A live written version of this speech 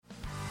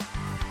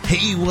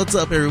Hey, what's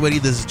up, everybody?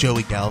 This is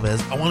Joey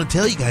Galvez. I want to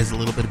tell you guys a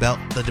little bit about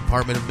the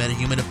Department of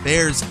Metahuman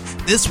Affairs.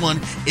 This one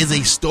is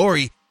a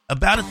story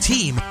about a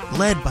team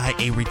led by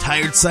a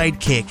retired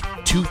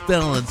sidekick, 2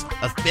 felons,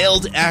 a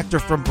failed actor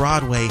from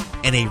Broadway,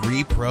 and a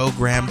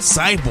reprogrammed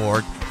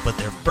cyborg. But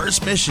their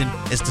first mission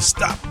is to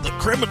stop the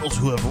criminals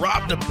who have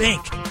robbed a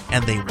bank,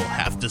 and they will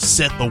have to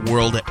set the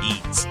world at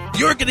ease.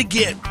 You're going to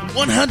get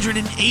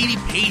 180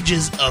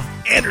 pages of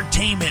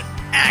entertainment,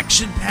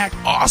 action-packed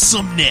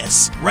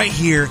awesomeness right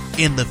here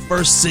in the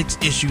first 6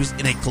 issues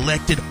in a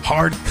collected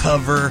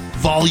hardcover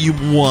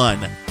volume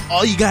 1.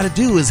 All you got to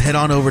do is head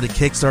on over to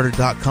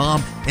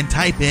Kickstarter.com and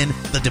type in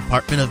the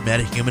Department of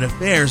Metahuman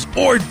Affairs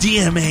or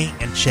DMA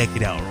and check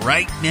it out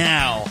right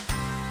now.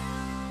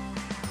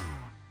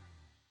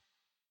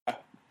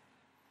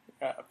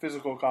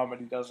 Physical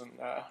comedy doesn't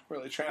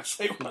really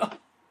translate well.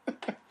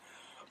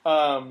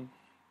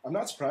 I'm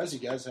not surprised you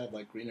guys have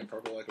like green and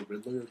purple, like a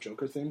Riddler or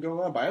Joker thing going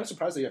on, but I'm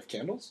surprised that you have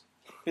candles.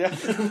 Yeah.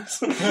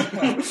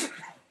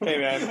 Hey,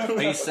 man.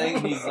 Are you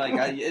saying he's like,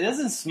 it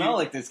doesn't smell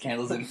like there's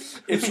candles in.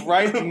 It's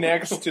right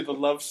next to the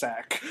love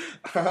sack.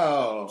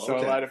 Oh, So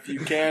okay. light a few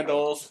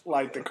candles,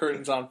 light the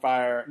curtains on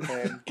fire,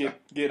 and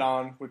get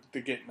on with the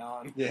getting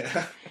on.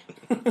 Yeah.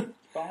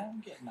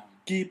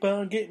 Keep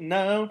on getting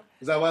on.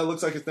 Is that why it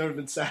looks like it's never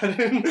been sat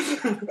in?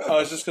 Oh,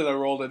 it's just because I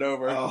rolled it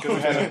over, because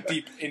it had a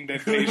deep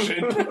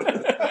indentation.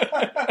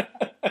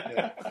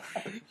 Yeah.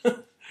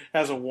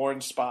 Has a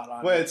worn spot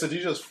on it. Wait, so did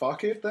you just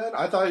fuck it then?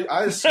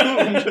 I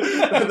assumed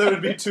that there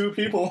would be 2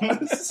 people in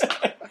this.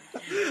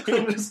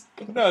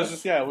 No, it's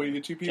just, when you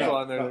get 2 people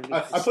on there.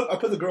 I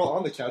put the girl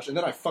on the couch and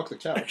then I fuck the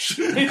couch.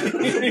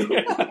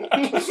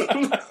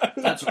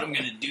 That's what I'm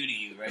going to do to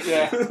you right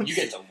Yeah. now. You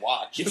get to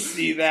watch. You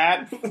see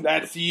that?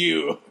 That's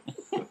you.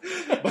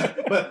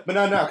 but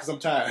not now because I'm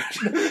tired.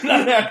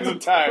 Not now because I'm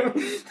tired.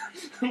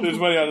 There's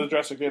money on the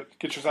dresser. Get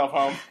yourself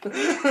home.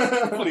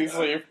 Please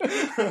leave.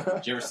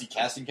 Did you ever see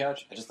Casting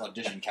Couch? I just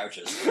auditioned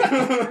couches.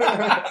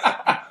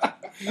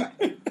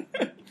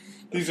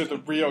 These are the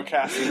real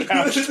casting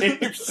couch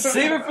tapes.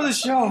 Save it for the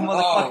show,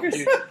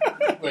 motherfuckers.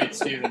 Oh, wait,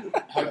 Steven,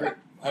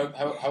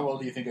 how well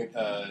do you think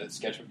a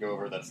sketch would go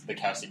over that's the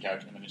casting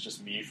couch, and then it's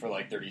just me for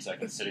like 30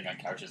 seconds sitting on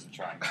couches and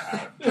trying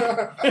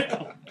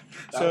out?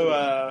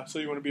 So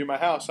you want to be in my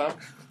house, huh?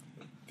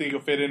 Think you'll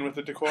fit in with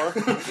the decor?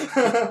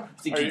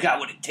 Think you got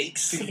what it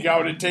takes? Think you got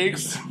what it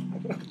takes?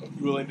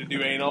 You willing to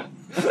do anal?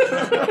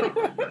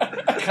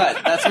 Cut.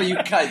 That's where you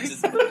cut.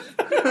 Just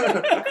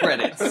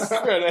credits.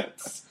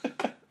 Credits.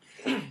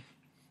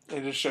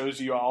 It just shows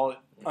you all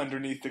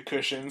underneath the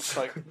cushions,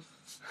 like.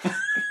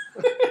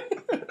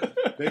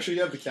 Make sure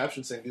you have the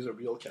caption saying these are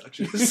real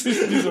couches.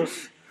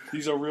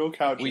 these are real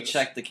couches. We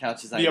checked the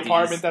couches. The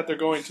apartment that they're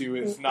going to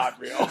is not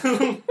real.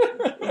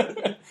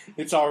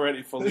 It's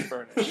already fully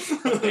furnished.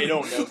 They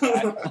don't know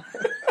that.